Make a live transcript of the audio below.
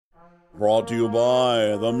Brought to you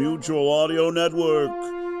by the Mutual Audio Network.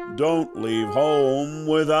 Don't leave home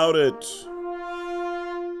without it.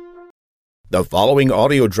 The following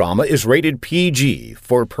audio drama is rated PG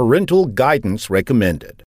for parental guidance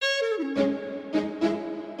recommended.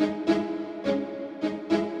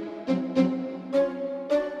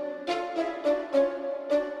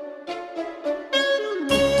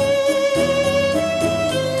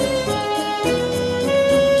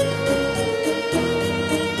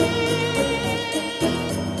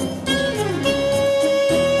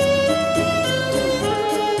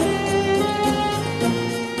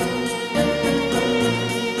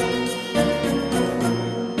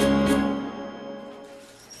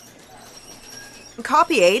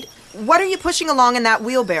 Copy aid, what are you pushing along in that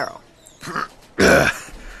wheelbarrow?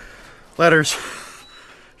 Letters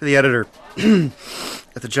to the editor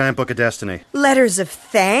at the Giant Book of Destiny. Letters of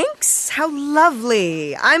thanks? How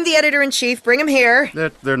lovely. I'm the editor-in-chief. Bring him here.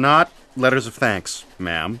 They're not letters of thanks,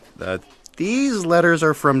 ma'am. These letters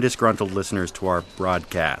are from disgruntled listeners to our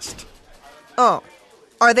broadcast. Oh.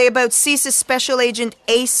 Are they about CSIS Special Agent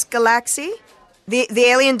Ace Galaxy? The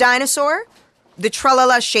alien dinosaur? The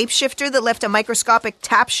Tralala shapeshifter that left a microscopic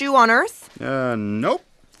tap shoe on Earth? Nope.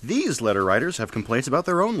 These letter writers have complaints about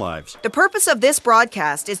their own lives. The purpose of this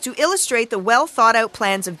broadcast is to illustrate the well-thought-out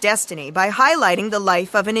plans of Destiny by highlighting the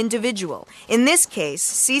life of an individual. In this case,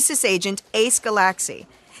 CSIS Agent Ace Galaxy.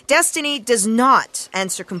 Destiny does not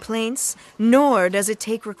answer complaints, nor does it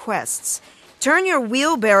take requests. Turn your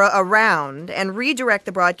wheelbarrow around and redirect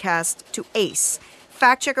the broadcast to Ace.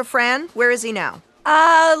 Fact-checker Fran, where is he now?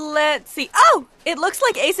 Let's see. Oh, it looks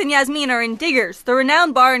like Ace and Yasmin are in Diggers, the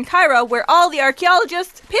renowned bar in Cairo where all the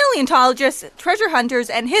archaeologists, paleontologists, treasure hunters,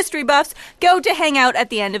 and history buffs go to hang out at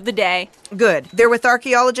the end of the day. Good. They're with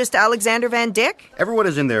archaeologist Alexander Van Dyck? Everyone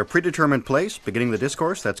is in their predetermined place, beginning the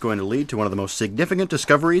discourse that's going to lead to one of the most significant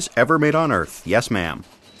discoveries ever made on Earth. Yes, ma'am.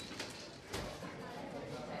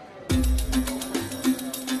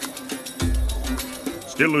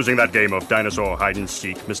 Still losing that game of dinosaur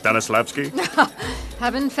hide-and-seek, Miss Stanislavski?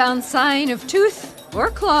 Haven't found sign of tooth or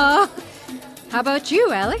claw. How about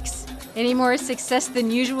you, Alex? Any more success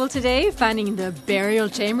than usual today, finding the burial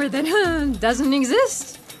chamber that doesn't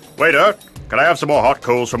exist? Waiter, can I have some more hot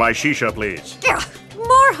coals for my shisha, please? Ugh,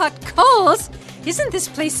 more hot coals? Isn't this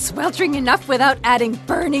place sweltering enough without adding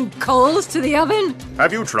burning coals to the oven?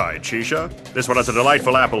 Have you tried shisha? This one has a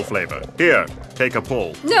delightful apple flavor. Here, take a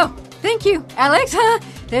pull. No, thank you, Alex.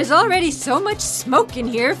 There's already so much smoke in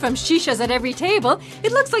here from shishas at every table,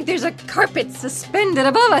 it looks like there's a carpet suspended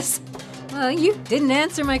above us. You didn't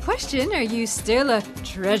answer my question. Are you still a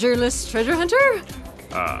treasureless treasure hunter?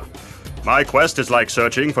 My quest is like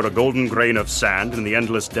searching for a golden grain of sand in the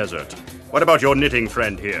endless desert. What about your knitting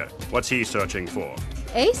friend here? What's he searching for?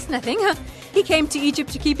 Ace, nothing. He came to Egypt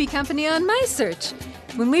to keep me company on my search.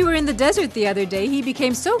 When we were in the desert the other day, he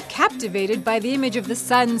became so captivated by the image of the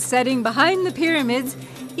sun setting behind the pyramids,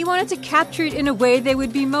 he wanted to capture it in a way that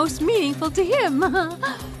would be most meaningful to him.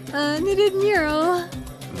 A knitted mural.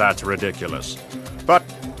 That's ridiculous. But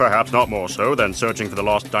perhaps not more so than searching for the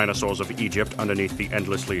lost dinosaurs of Egypt underneath the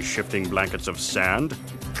endlessly shifting blankets of sand.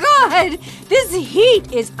 God, this heat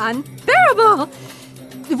is unbearable.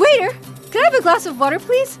 Waiter, can I have a glass of water,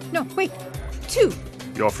 please? No, wait, 2.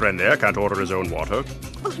 Your friend there can't order his own water.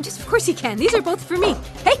 Oh, just of course he can. These are both for me.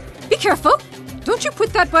 Hey, be careful. Don't you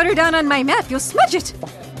put that butter down on my map. You'll smudge it.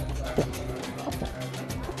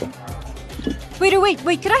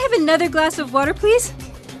 Wait. Could I have another glass of water, please?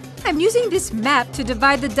 I'm using this map to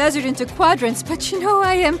divide the desert into quadrants, but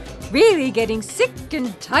I am really getting sick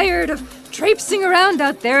and tired of traipsing around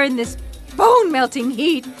out there in this bone-melting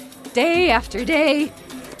heat, day after day.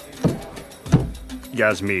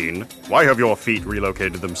 Yasmin, why have your feet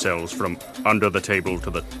relocated themselves from under the table to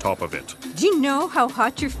the top of it? Do you know how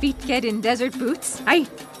hot your feet get in desert boots? I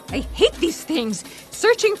hate these things.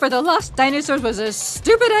 Searching for the lost dinosaurs was a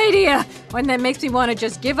stupid idea. One that makes me want to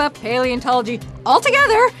just give up paleontology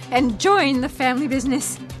altogether and join the family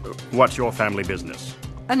business. What's your family business?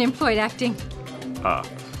 Unemployed acting.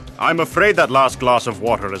 I'm afraid that last glass of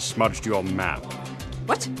water has smudged your map.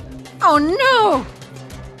 What? Oh, no!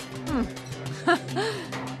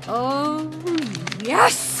 Oh,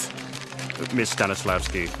 yes! Miss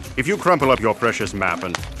Stanislavski, if you crumple up your precious map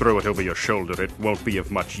and throw it over your shoulder, it won't be of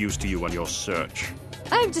much use to you on your search.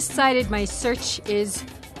 I've decided my search is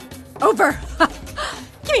over.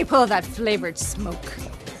 Give me a pull of that flavored smoke.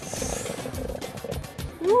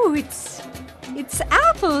 Ooh, it's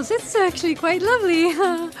apples. It's actually quite lovely.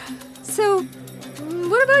 So,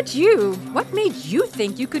 what about you? What made you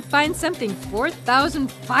think you could find something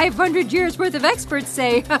 4,500 years worth of experts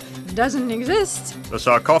say doesn't exist. The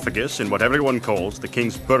sarcophagus in what everyone calls the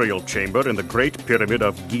king's burial chamber in the Great Pyramid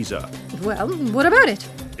of Giza. Well, what about it?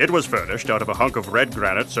 It was furnished out of a hunk of red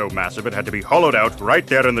granite so massive it had to be hollowed out right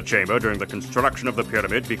there in the chamber during the construction of the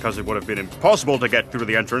pyramid because it would have been impossible to get through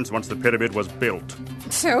the entrance once the pyramid was built.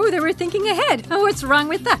 So they were thinking ahead. Oh, what's wrong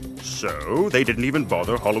with that? So, they didn't even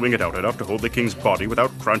bother hollowing it out enough to hold the king's body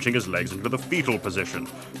without crunching his legs into the fetal position.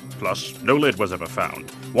 Plus, no lid was ever found.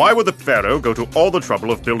 Why would the pharaoh go to all the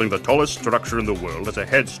trouble of building the tallest structure in the world as a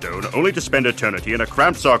headstone only to spend eternity in a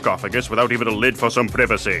cramped sarcophagus without even a lid for some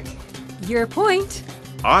privacy? Your point.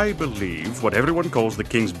 I believe what everyone calls the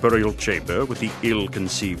king's burial chamber with the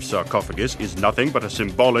ill-conceived sarcophagus is nothing but a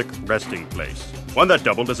symbolic resting place, one that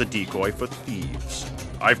doubled as a decoy for thieves.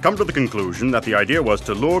 I've come to the conclusion that the idea was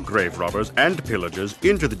to lure grave robbers and pillagers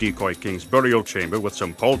into the decoy king's burial chamber with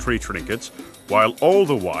some paltry trinkets, while all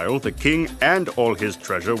the while the king and all his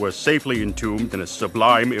treasure were safely entombed in a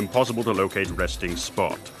sublime, impossible-to-locate resting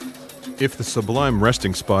spot. If the sublime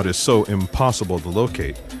resting spot is so impossible to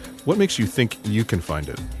locate, what makes you think you can find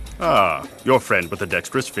it? Ah, your friend with the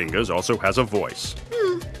dexterous fingers also has a voice.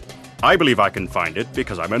 I believe I can find it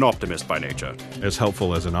because I'm an optimist by nature. As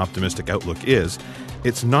helpful as an optimistic outlook is,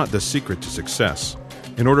 it's not the secret to success.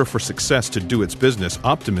 In order for success to do its business,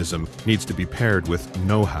 optimism needs to be paired with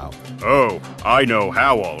know-how. Oh, I know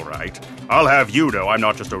how, all right. I'll have you know I'm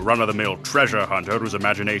not just a run-of-the-mill treasure hunter whose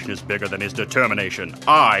imagination is bigger than his determination.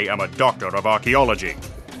 I am a doctor of archaeology.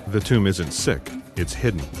 The tomb isn't sick, it's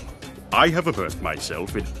hidden. I have immersed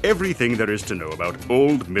myself in everything there is to know about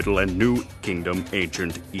Old, Middle, and New Kingdom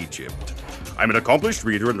ancient Egypt. I'm an accomplished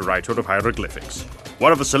reader and writer of hieroglyphics.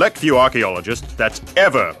 One of the select few archaeologists that's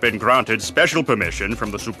ever been granted special permission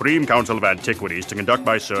from the Supreme Council of Antiquities to conduct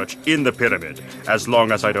my search in the pyramid, as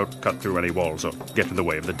long as I don't cut through any walls or get in the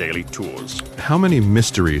way of the daily tours. How many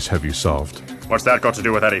mysteries have you solved? What's that got to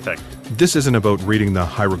do with anything? This isn't about reading the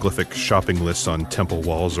hieroglyphic shopping lists on temple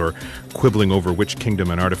walls or quibbling over which kingdom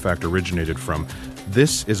an artifact originated from.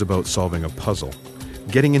 This is about solving a puzzle.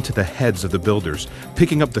 Getting into the heads of the builders,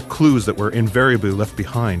 picking up the clues that were invariably left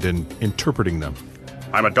behind and interpreting them.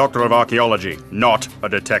 I'm a doctor of archaeology, not a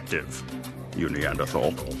detective. You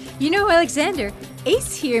Neanderthal. You know, Alexander,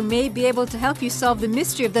 Ace here may be able to help you solve the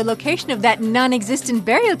mystery of the location of that non-existent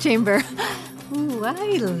burial chamber. Ooh,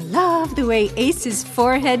 I love the way Ace's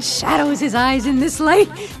forehead shadows his eyes in this light,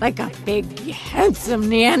 like a big, handsome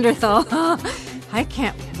Neanderthal. I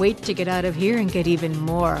can't wait to get out of here and get even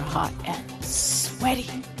more hot and sweaty.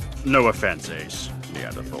 No offense, Ace,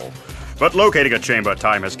 Neanderthal. But locating a chamber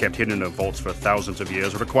time has kept hidden in vaults for thousands of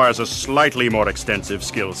years requires a slightly more extensive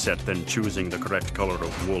skill set than choosing the correct color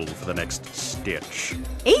of wool for the next stitch.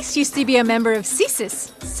 Ace used to be a member of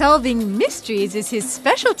CSIS. Solving mysteries is his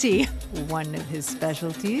specialty. One of his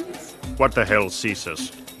specialties. What the hell's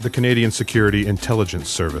CSIS? The Canadian Security Intelligence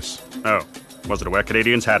Service. Oh, was it where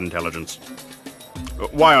Canadians had intelligence?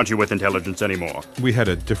 Why aren't you with intelligence anymore? We had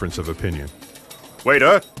a difference of opinion.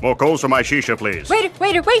 Waiter, more coals for my shisha, please.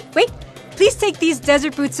 Waiter, wait. Please take these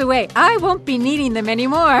desert boots away. I won't be needing them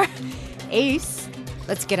anymore. Ace,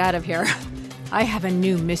 let's get out of here. I have a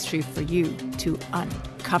new mystery for you to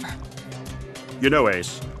uncover. You know,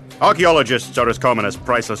 Ace, archaeologists are as common as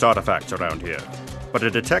priceless artifacts around here. But a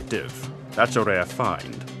detective, that's a rare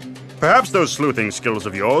find. Perhaps those sleuthing skills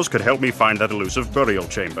of yours could help me find that elusive burial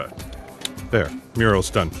chamber. There, mural's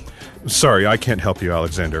done. Sorry, I can't help you,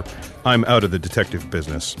 Alexander. I'm out of the detective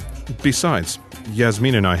business. Besides,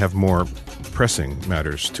 Yasmin and I have more pressing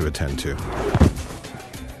matters to attend to.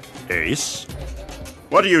 Ace?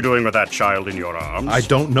 What are you doing with that child in your arms? I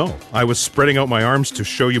don't know. I was spreading out my arms to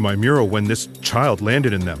show you my mural when this child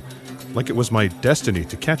landed in them. Like it was my destiny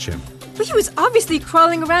to catch him. But he was obviously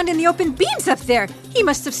crawling around in the open beams up there. He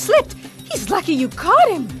must have slipped. He's lucky you caught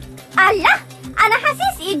him. الله أنا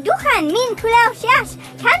حاسس الدخان من كل وشاش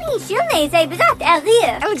كان يشيلني زي بذات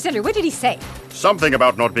أغير. Alexander, what did he say? Something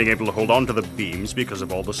about not being able to hold on to the beams because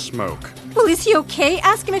of all the smoke. Well, is he okay?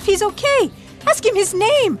 Ask him if he's okay. Ask him his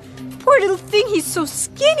name. Poor little thing, he's so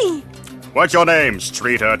skinny. What's your name,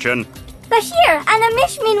 street urchin? بشير أنا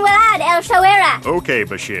مش من ولاد الشوارع. Okay,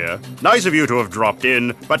 Bashir. Nice of you to have dropped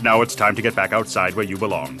in, but now it's time to get back outside where you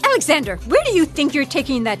belong. Alexander, where do you think you're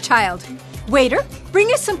taking that child? Waiter, bring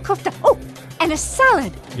us some kofta. Oh, and a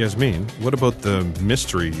salad. Yasmin, what about the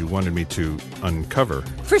mystery you wanted me to uncover?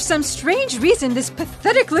 For some strange reason, this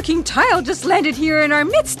pathetic-looking child just landed here in our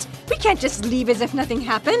midst. We can't just leave as if nothing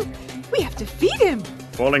happened. We have to feed him.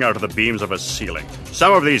 Falling out of the beams of a ceiling.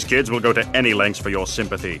 Some of these kids will go to any lengths for your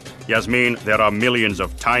sympathy. Yasmin, there are millions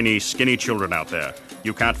of tiny, skinny children out there.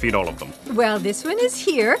 You can't feed all of them. Well, this one is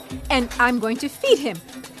here, and I'm going to feed him.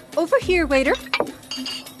 Over here, waiter.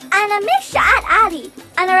 أنا مش شقات عالي.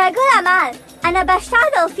 أنا رجل أعمال. أنا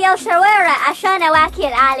بشتغل في الشوارع عشان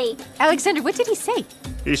أواكل عالي. Alexander, what did he say?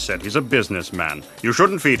 He said he's a businessman. You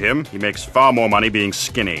shouldn't feed him. He makes far more money being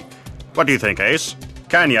skinny. What do you think, Ace?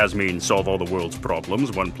 Can Yasmin solve all the world's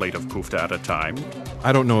problems, one plate of kufta at a time?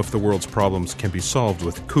 I don't know if the world's problems can be solved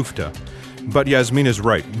with kufta. But Yasmin is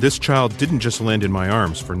right. This child didn't just land in my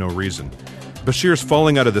arms for no reason. Bashir's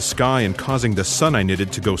falling out of the sky and causing the sun I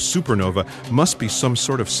knitted to go supernova must be some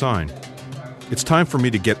sort of sign. It's time for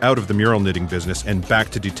me to get out of the mural knitting business and back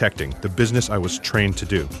to detecting, the business I was trained to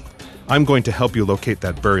do. I'm going to help you locate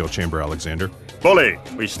that burial chamber, Alexander. Bully,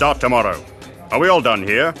 we start tomorrow. Are we all done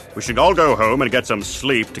here? We should all go home and get some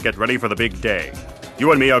sleep to get ready for the big day.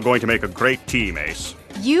 You and me are going to make a great team, Ace.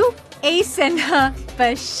 You, Ace, and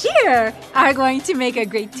Bashir are going to make a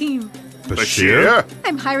great team. Bashir?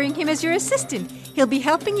 I'm hiring him as your assistant. He'll be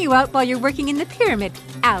helping you out while you're working in the pyramid.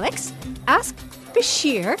 Alex, ask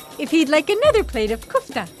Bashir if he'd like another plate of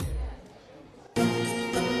kufta.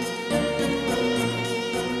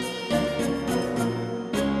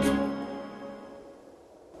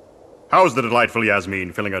 How's the delightful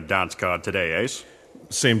Yasmin filling her dance card today, Ace?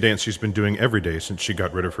 Same dance she's been doing every day since she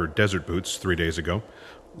got rid of her desert boots 3 days ago.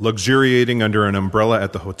 Luxuriating under an umbrella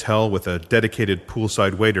at the hotel with a dedicated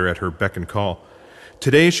poolside waiter at her beck and call.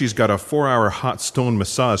 Today she's got a 4-hour hot stone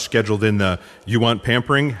massage scheduled in the "You want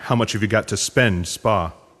pampering? How much have you got to spend?"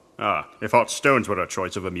 spa. If hot stones were her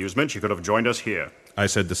choice of amusement, she could have joined us here. I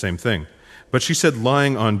said the same thing. But she said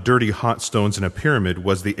lying on dirty hot stones in a pyramid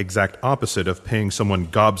was the exact opposite of paying someone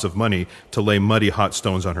gobs of money to lay muddy hot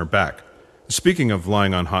stones on her back. Speaking of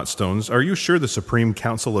lying on hot stones, are you sure the Supreme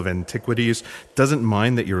Council of Antiquities doesn't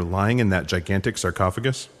mind that you're lying in that gigantic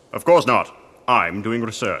sarcophagus? Of course not. I'm doing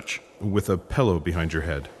research. With a pillow behind your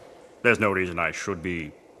head. There's no reason I should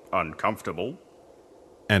be uncomfortable.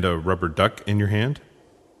 And a rubber duck in your hand?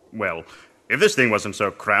 Well, if this thing wasn't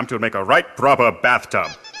so cramped, it would make a right proper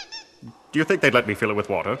bathtub. Do you think they'd let me fill it with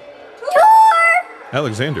water? Tour!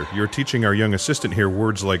 Alexander, your teaching our young assistant here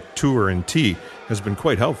words like tour and tea has been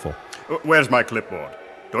quite helpful. Where's my clipboard?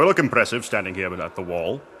 Do I look impressive standing here at the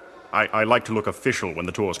wall? I like to look official when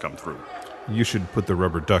the tours come through. You should put the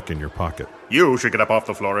rubber duck in your pocket. You should get up off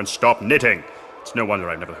the floor and stop knitting. It's no wonder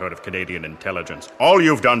I've never heard of Canadian intelligence. All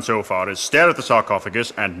you've done so far is stare at the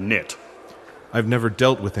sarcophagus and knit. I've never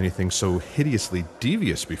dealt with anything so hideously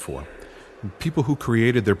devious before. People who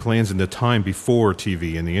created their plans in the time before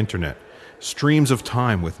TV and the internet. Streams of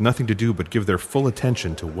time with nothing to do but give their full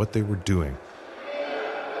attention to what they were doing.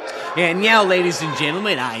 And now, ladies and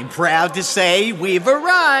gentlemen, I'm proud to say we've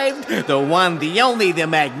arrived. The one, the only, the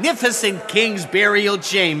magnificent King's Burial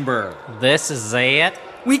Chamber. This is it?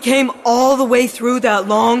 We came all the way through that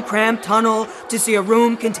long, cramped tunnel to see a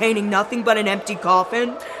room containing nothing but an empty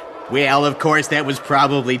coffin? Well, of course, that was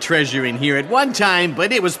probably treasure in here at one time,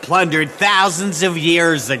 but it was plundered thousands of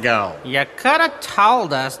years ago. You could have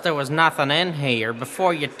told us there was nothing in here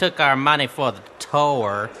before you took our money for the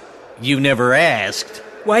tour. You never asked.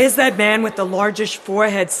 Why is that man with the largest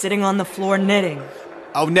forehead sitting on the floor knitting?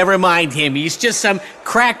 Oh, never mind him. He's just some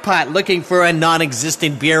crackpot looking for a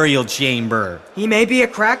non-existent burial chamber. He may be a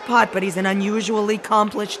crackpot, but he's an unusually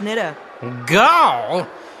accomplished knitter. Go!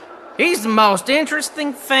 He's the most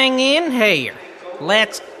interesting thing in here.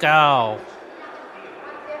 Let's go.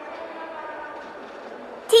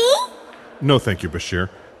 Tea? No, thank you, Bashir.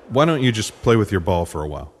 Why don't you just play with your ball for a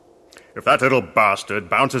while? If that little bastard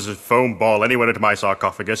bounces his foam ball anywhere into my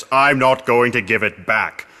sarcophagus, I'm not going to give it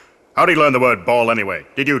back. How'd he learn the word ball anyway?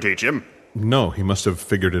 Did you teach him? No, he must have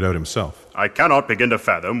figured it out himself. I cannot begin to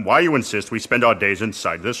fathom why you insist we spend our days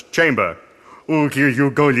inside this chamber. Oh, here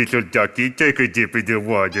you go, little ducky. Take a dip in the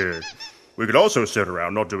water. We could also sit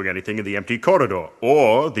around not doing anything in the empty corridor,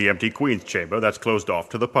 or the empty Queen's chamber that's closed off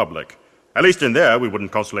to the public. At least in there, we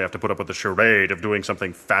wouldn't constantly have to put up with the charade of doing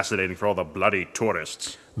something fascinating for all the bloody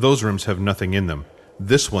tourists. Those rooms have nothing in them.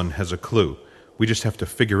 This one has a clue. We just have to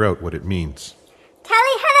figure out what it means.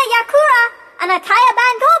 Talihana Yakura, Anataya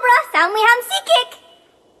Ban Cobra, Samwiham Sikik.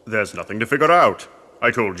 There's nothing to figure out.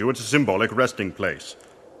 I told you it's a symbolic resting place.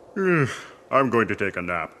 I'm going to take a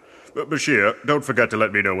nap. Bashir, don't forget to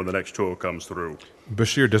let me know when the next tour comes through.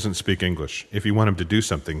 Bashir doesn't speak English. If you want him to do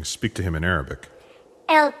something, speak to him in Arabic.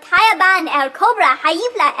 El Tayaban El Cobra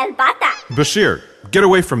Hayibla El Bata. Bashir, get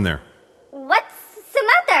away from there. What's the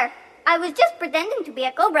matter? I was just pretending to be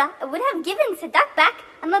a cobra. I would have given Sadak back.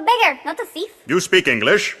 I'm a beggar, not a thief. You speak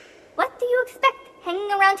English? What do you expect?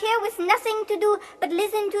 Hanging around here with nothing to do but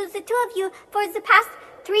listen to the two of you for the past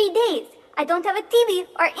 3 days. I don't have a TV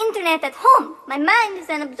or internet at home. My mind is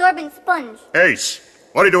an absorbent sponge. Ace,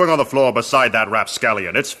 what are you doing on the floor beside that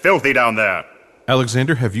rapscallion? It's filthy down there.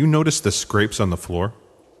 Alexander, have you noticed the scrapes on the floor?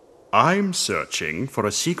 I'm searching for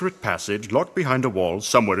a secret passage locked behind a wall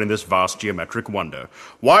somewhere in this vast geometric wonder.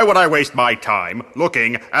 Why would I waste my time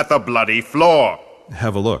looking at the bloody floor?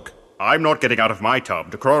 Have a look. I'm not getting out of my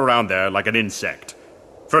tub to crawl around there like an insect.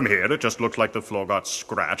 From here, it just looks like the floor got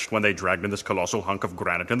scratched when they dragged in this colossal hunk of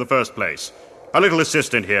granite in the first place. Our little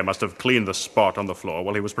assistant here must have cleaned the spot on the floor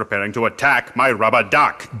while he was preparing to attack my rubber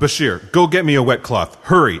duck. Bashir, go get me a wet cloth.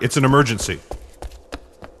 Hurry, it's an emergency.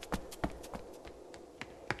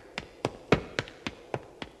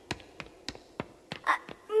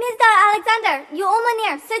 Mr. Alexander, you owe me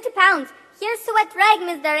near 30 pounds. Here's the wet rag,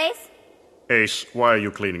 Mr. Ace. Ace, why are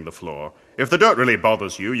you cleaning the floor? If the dirt really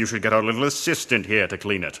bothers you, you should get our little assistant here to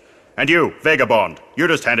clean it. And you, Vagabond, you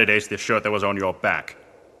just handed Ace the shirt that was on your back.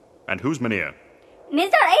 And who's Munir?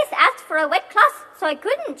 Mr. Ace asked for a wet cloth, so I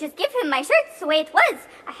couldn't just give him my shirt the way it was.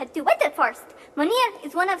 I had to wet it first. Munir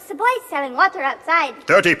is one of the boys selling water outside.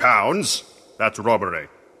 30 pounds? That's robbery.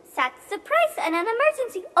 That's the price and an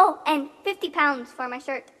emergency. Oh, and 50 pounds for my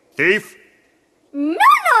shirt. Thief? No!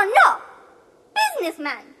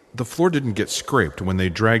 Businessman. The floor didn't get scraped when they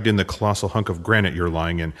dragged in the colossal hunk of granite you're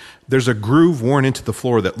lying in. There's a groove worn into the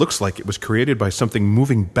floor that looks like it was created by something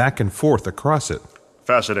moving back and forth across it.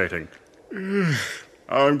 Fascinating.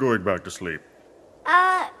 I'm going back to sleep.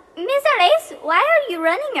 Mr. Ace, why are you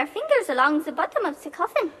running your fingers along the bottom of the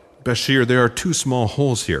coffin? Bashir, there are 2 small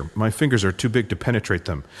holes here. My fingers are too big to penetrate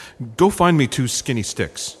them. Go find me 2 skinny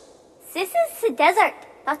sticks. This is the desert.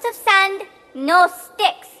 Lots of sand, no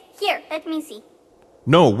sticks. Here, let me see.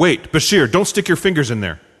 No, wait, Bashir, don't stick your fingers in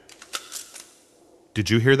there. Did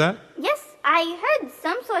you hear that? Yes, I heard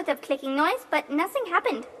some sort of clicking noise, but nothing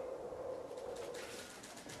happened.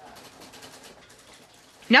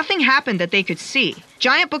 Nothing happened that they could see.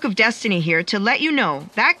 Giant Book of Destiny here to let you know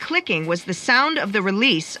that clicking was the sound of the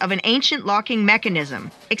release of an ancient locking mechanism.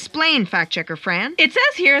 Explain, fact-checker Fran. It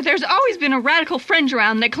says here there's always been a radical fringe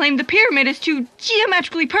around that claimed the pyramid is too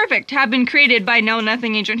geometrically perfect to have been created by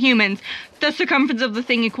know-nothing ancient humans. The circumference of the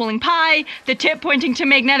thing equaling pi, the tip pointing to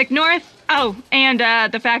magnetic north. Oh, and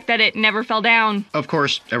the fact that it never fell down. Of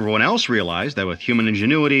course, everyone else realized that with human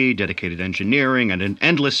ingenuity, dedicated engineering, and an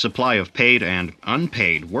endless supply of paid and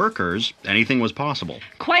unpaid workers, anything was possible.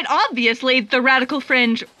 Quite obviously, the radical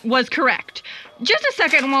fringe was correct. Just a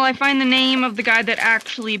second while I find the name of the guy that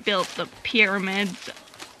actually built the pyramids.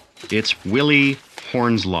 It's Willie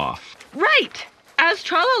Hornsloff. Right! As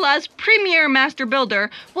Tralala's premier master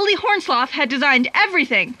builder, Willie Hornsloff had designed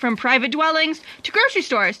everything from private dwellings to grocery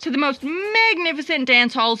stores to the most magnificent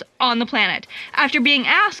dance halls on the planet. After being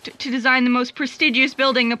asked to design the most prestigious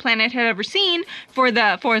building the planet had ever seen for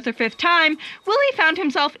the 4th or 5th time, Willie found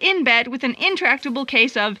himself in bed with an intractable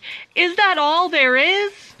case of, is that all there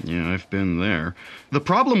is? Yeah, I've been there. The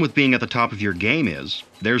problem with being at the top of your game is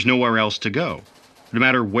there's nowhere else to go. No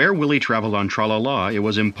matter where Willie traveled on Tralala, it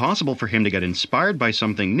was impossible for him to get inspired by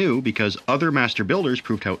something new because other master builders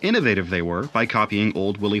proved how innovative they were by copying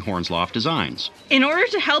old Willie Hornsloff designs. In order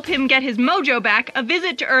to help him get his mojo back, a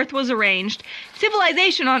visit to Earth was arranged.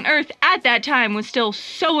 Civilization on Earth at that time was still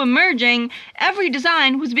so emerging, every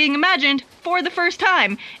design was being imagined for the first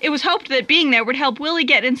time. It was hoped that being there would help Willie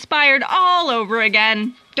get inspired all over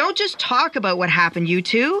again. Don't just talk about what happened, you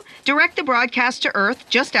two. Direct the broadcast to Earth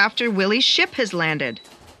just after Willie's ship has landed.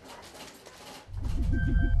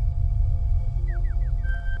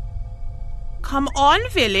 Come on,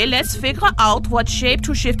 Willie, let's figure out what shape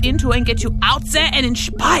to shift into and get you out there and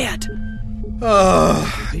inspired.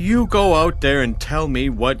 You go out there and tell me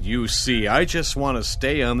what you see. I just want to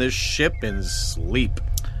stay on this ship and sleep.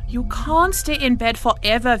 You can't stay in bed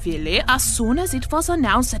forever, Willie. As soon as it was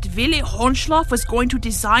announced that Willie Hornsloff was going to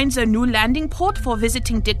design the new landing port for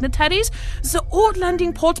visiting dignitaries, the old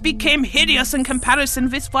landing port became hideous in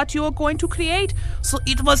comparison with what you are going to create, so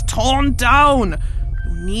it was torn down.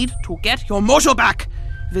 You need to get your mojo back.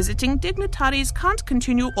 Visiting dignitaries can't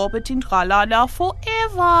continue orbiting Tralala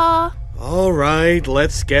forever. All right,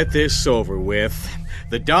 let's get this over with.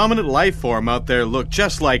 The dominant life form out there looked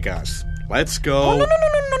just like us. Let's go. Oh, no.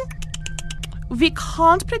 We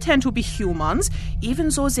can't pretend to be humans. Even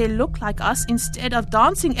though they look like us, instead of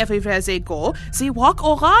dancing everywhere they go, they walk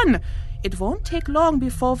or run. It won't take long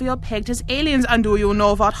before we are pegged as aliens, and do you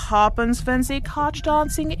know what happens when they catch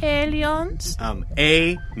dancing aliens?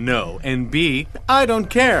 A, no, and B, I don't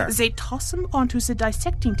care. They toss them onto the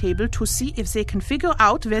dissecting table to see if they can figure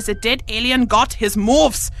out where the dead alien got his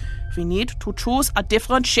moves. We need to choose a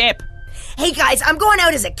different shape. Hey guys, I'm going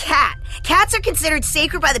out as a cat. Cats are considered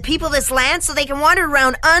sacred by the people of this land so they can wander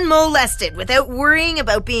around unmolested without worrying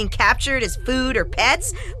about being captured as food or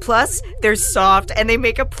pets. Plus, they're soft and they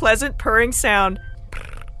make a pleasant purring sound.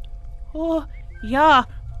 Oh, ja,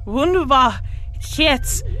 wunderbar.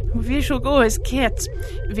 Cats. We shall go as cats.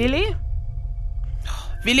 Willi?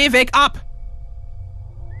 Willi, wake up!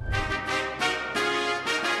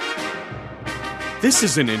 This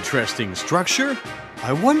is an interesting structure.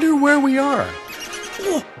 I wonder where we are.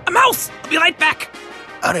 Oh, a mouse! I'll be right back.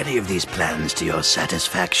 Are any of these plans to your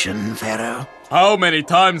satisfaction, Pharaoh? How many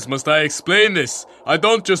times must I explain this? I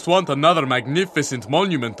don't just want another magnificent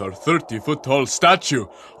monument or 30-foot-tall statue.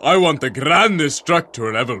 I want the grandest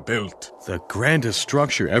structure ever built. The grandest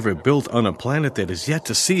structure ever built on a planet that is yet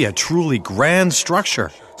to see a truly grand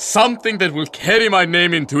structure. Something that will carry my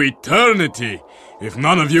name into eternity. If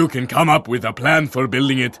none of you can come up with a plan for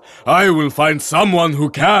building it, I will find someone who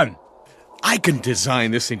can. I can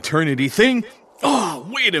design this eternity thing. Oh,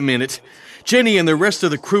 wait a minute. Jenny and the rest of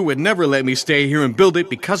the crew would never let me stay here and build it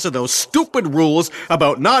because of those stupid rules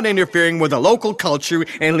about not interfering with the local culture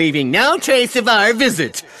and leaving no trace of our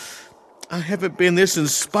visit. I haven't been this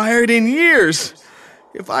inspired in years.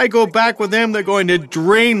 If I go back with them, they're going to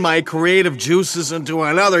drain my creative juices into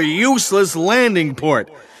another useless landing port.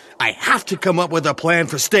 I have to come up with a plan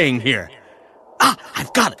for staying here. Ah,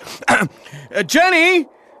 I've got it. Jenny!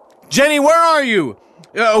 Jenny, where are you?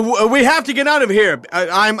 We have to get out of here.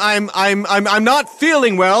 I'm not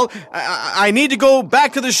feeling well. I need to go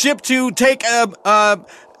back to the ship to take a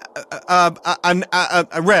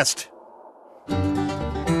rest.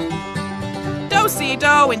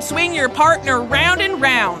 Do-si-do and swing your partner round and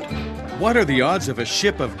round. What are the odds of a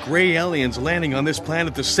ship of gray aliens landing on this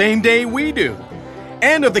planet the same day we do?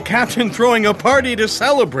 And of the captain throwing a party to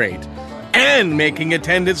celebrate? And making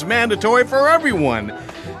attendance mandatory for everyone?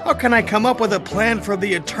 How can I come up with a plan for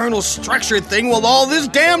the eternal structure thing with all this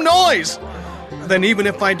damn noise? Then even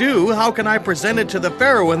if I do, how can I present it to the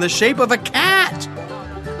Pharaoh in the shape of a cat?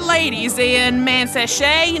 Ladies in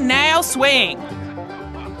mansachet, now swing.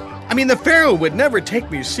 I mean, the Pharaoh would never take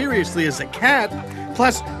me seriously as a cat.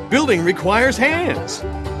 Plus, building requires hands.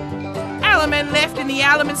 Element left in the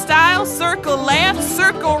element style, circle left,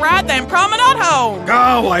 circle right, then promenade home.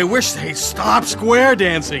 Oh, I wish they'd stop square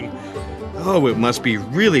dancing. Oh, it must be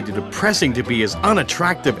really depressing to be as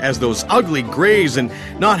unattractive as those ugly grays and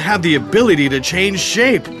not have the ability to change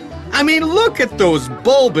shape. I mean, look at those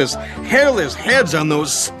bulbous, hairless heads on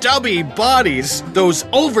those stubby bodies, those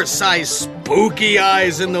oversized, spooky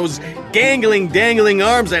eyes, and those gangling, dangling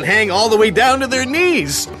arms that hang all the way down to their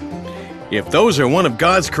knees. If those are one of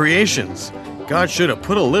God's creations, God should have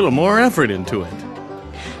put a little more effort into it.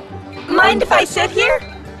 Mind if I sit here?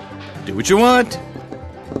 Do what you want.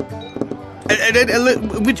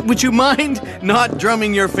 Would you mind not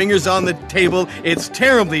drumming your fingers on the table? It's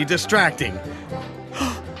terribly distracting.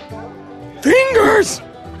 Fingers!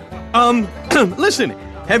 Listen,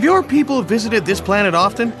 have your people visited this planet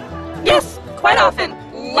often? Yes, quite often.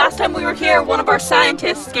 Last time we were here, one of our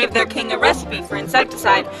scientists gave their king a recipe for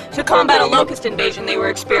insecticide to combat a locust invasion they were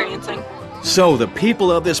experiencing. So the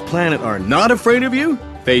people of this planet are not afraid of you?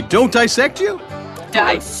 They don't dissect you?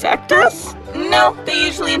 Dissect us? No, they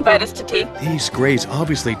usually invite us to tea. These Greys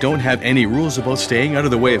obviously don't have any rules about staying out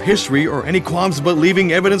of the way of history or any qualms about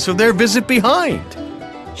leaving evidence of their visit behind.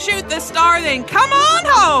 Shoot the star, then come on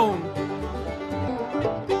home!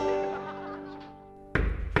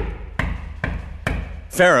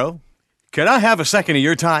 Pharaoh, could I have a second of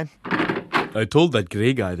your time? I told that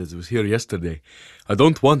grey guy that was here yesterday, I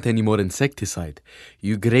don't want any more insecticide.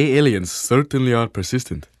 You grey aliens certainly are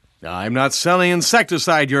persistent. I'm not selling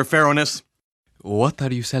insecticide, your Pharaohness. What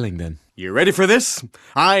are you selling then? You ready for this?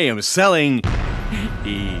 I am selling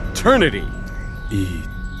eternity.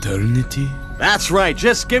 Eternity? That's right,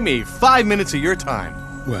 just give me 5 minutes of your time.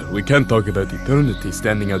 Well, we can't talk about eternity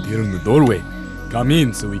standing out here in the doorway. Come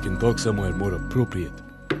in so we can talk somewhere more appropriate.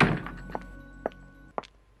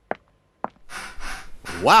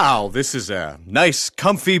 Wow, this is a nice,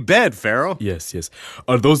 comfy bed, Pharaoh. Yes.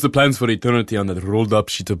 Are those the plans for eternity on that rolled-up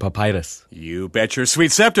sheet of papyrus? You bet your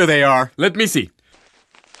sweet scepter they are. Let me see.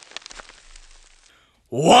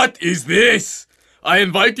 What is this? I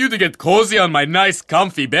invite you to get cozy on my nice,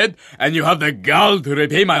 comfy bed, and you have the gall to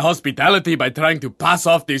repay my hospitality by trying to pass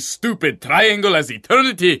off this stupid triangle as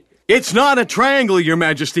eternity. It's not a triangle, your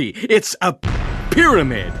majesty. It's a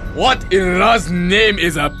pyramid. What in Ra's name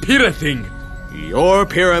is a pyramid? Your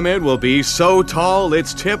pyramid will be so tall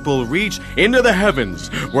its tip will reach into the heavens,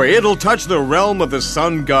 where it'll touch the realm of the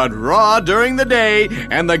sun god Ra during the day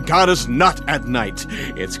and the goddess Nut at night.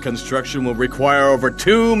 Its construction will require over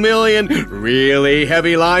 2 million really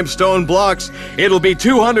heavy limestone blocks. It'll be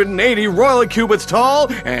 280 royal cubits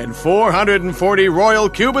tall and 440 royal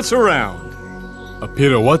cubits around.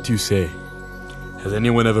 Apira, what you say? Has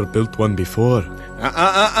anyone ever built one before?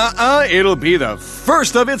 It'll be the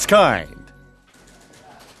first of its kind.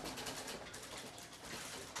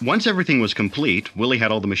 Once everything was complete, Willie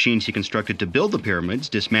had all the machines he constructed to build the pyramids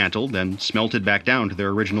dismantled and smelted back down to their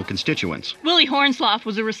original constituents. Willie Hornsloff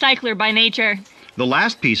was a recycler by nature. The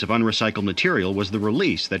last piece of unrecycled material was the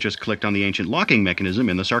release that just clicked on the ancient locking mechanism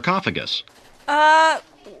in the sarcophagus.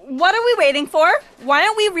 What are we waiting for? Why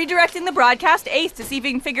aren't we redirecting the broadcast to Ace to see if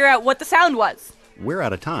he can figure out what the sound was? We're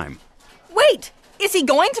out of time. Wait, is he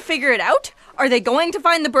going to figure it out? Are they going to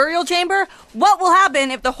find the burial chamber? What will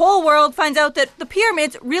happen if the whole world finds out that the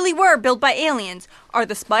pyramids really were built by aliens? Are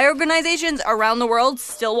the spy organizations around the world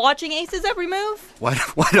still watching Ace's every move? Why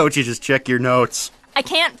don't you just check your notes? I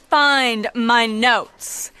can't find my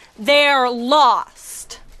notes. They're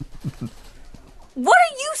lost. What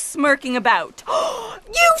are you smirking about?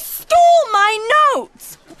 You stole my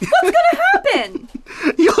notes! What's gonna happen?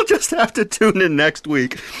 You'll just have to tune in next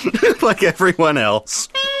week, like everyone else.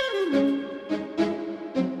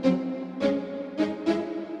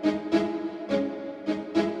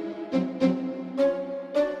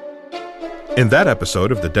 In that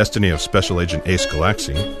episode of The Destiny of Special Agent Ace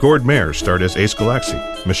Galaxy, Gord Mayer starred as Ace Galaxy,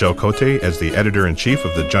 Michelle Cote as the editor-in-chief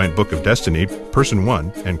of the Giant Book of Destiny, Person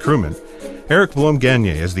 1, and crewman, Eric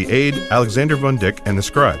Blom-Gagné as the aide, Alexander Von Dick, and the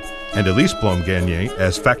scribe, and Elise Blom-Gagné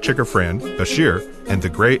as fact-checker Fran, Bashir, and the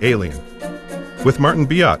Grey Alien. With Martin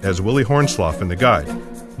Biot as Willie Hornsloff and the guide,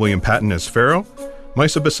 William Patton as Pharaoh,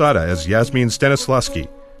 Maisa Besada as Yasmin Stanislavski,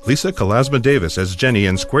 Lisa Kalasma Davis as Jenny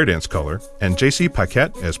and Square Dance Color, and J.C.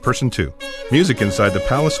 Paquette as Person 2. Music inside the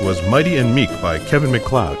palace was Mighty and Meek by Kevin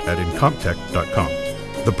MacLeod at Incomptech.com.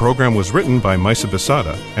 The program was written by Maisa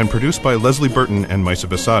Besada and produced by Leslie Burton and Maisa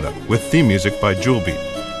Besada, with theme music by Jewel Beat.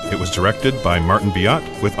 It was directed by Martin Biot,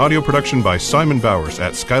 with audio production by Simon Bowers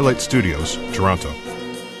at Skylight Studios, Toronto.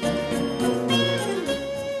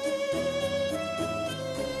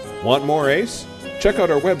 Want more Ace? Check out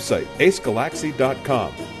our website,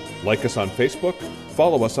 acegalaxy.com. Like us on Facebook,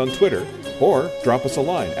 follow us on Twitter, or drop us a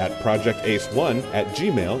line at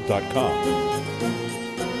projectace1@gmail.com.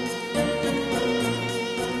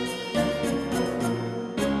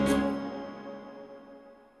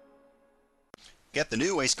 Get the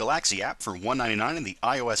new Ace Galaxy app for $1.99 in the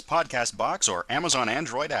iOS Podcast Box or Amazon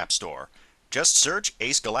Android App Store. Just search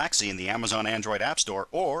Ace Galaxy in the Amazon Android App Store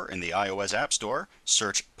or in the iOS App Store,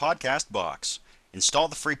 search Podcast Box. Install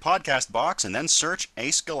the free Podcast Box and then search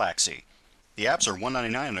Ace Galaxy. The apps are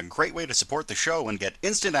 $1.99 and a great way to support the show and get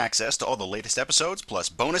instant access to all the latest episodes plus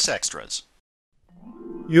bonus extras.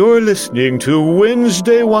 You're listening to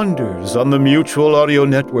Wednesday Wonders on the Mutual Audio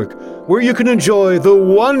Network, where you can enjoy the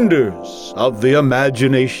wonders of the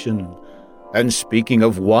imagination. And speaking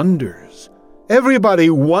of wonders, everybody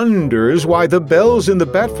wonders why the Bells in the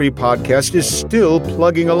Bat Free podcast is still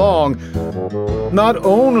plugging along. Not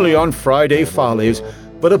only on Friday Follies,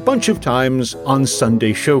 but a bunch of times on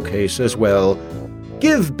Sunday Showcase as well.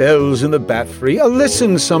 Give Bells in the Bat Free a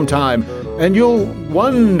listen sometime, and you'll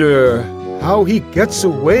wonder how he gets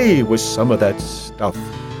away with some of that stuff.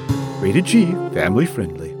 Rated G, family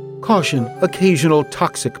friendly. Caution, occasional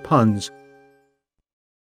toxic puns.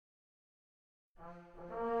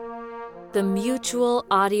 The Mutual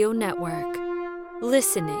Audio Network.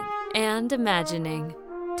 Listening and imagining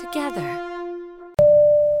together.